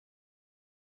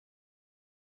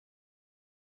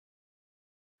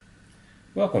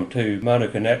Welcome to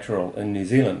Manuka Natural in New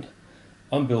Zealand.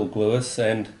 I'm Bill Lewis,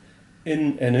 and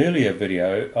in an earlier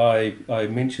video I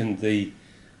mentioned the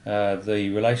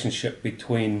relationship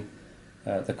between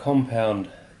the compound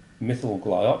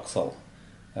methylglyoxal,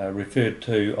 referred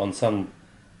to on some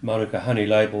Manuka honey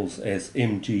labels as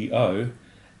MGO,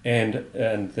 and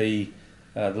the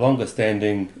longer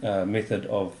standing method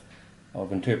of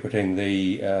interpreting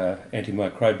the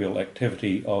antimicrobial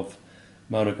activity of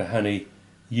Manuka honey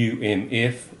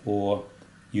UMF, or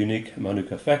unique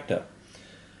Manuka factor.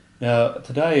 Now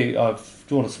today I've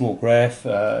drawn a small graph.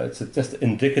 It's just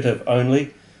indicative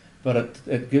only, but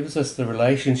it gives us the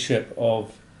relationship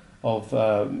of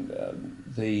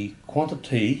the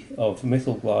quantity of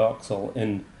methylglyoxal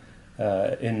in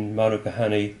Manuka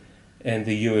honey and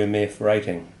the UMF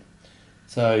rating.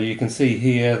 So you can see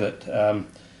here that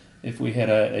if we had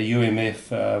a UMF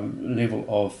level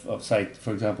of say,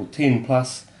 for example, 10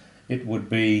 plus, it would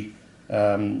be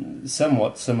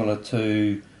somewhat similar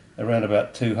to around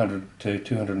about 200 to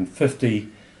 250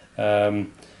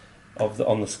 on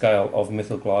the scale of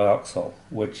methylglyoxal,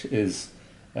 which is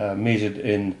measured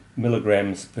in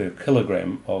milligrams per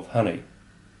kilogram of honey.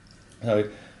 So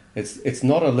it's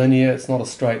not a linear, it's not a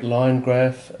straight line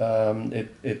graph.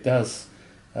 It does,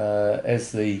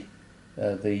 as the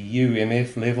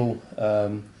UMF level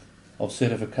of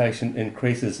certification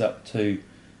increases up to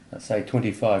say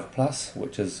 25 plus,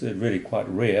 which is really quite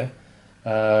rare,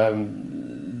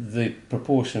 the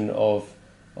proportion of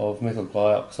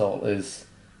methylglyoxal is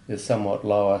somewhat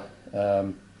lower,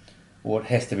 or it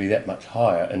has to be that much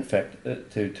higher, in fact,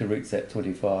 to reach that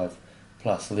 25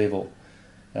 plus level.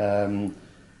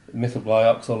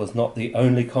 Methylglyoxal is not the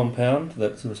only compound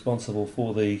that's responsible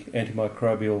for the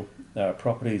antimicrobial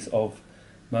properties of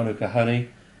Manuka honey,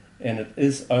 and it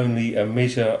is only a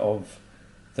measure of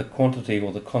the quantity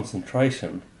or the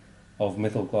concentration of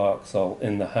methylglyoxal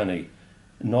in the honey,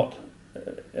 not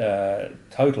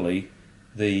totally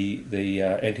the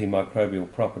antimicrobial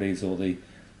properties or the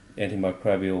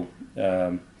antimicrobial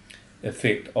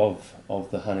effect of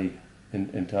the honey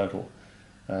in total.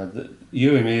 The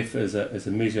UMF is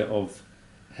a measure of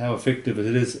how effective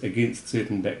it is against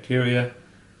certain bacteria.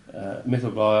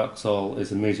 Methylglyoxal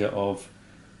is a measure of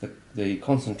the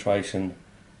concentration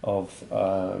of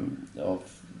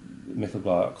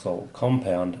methylglyoxal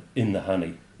compound in the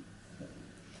honey.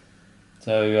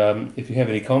 So if you have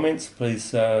any comments,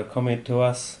 please comment to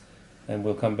us and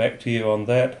we'll come back to you on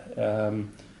that,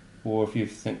 or if you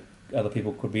think other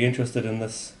people could be interested in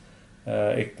this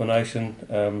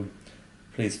explanation,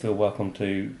 please feel welcome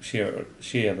to share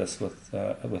this with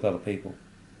other people.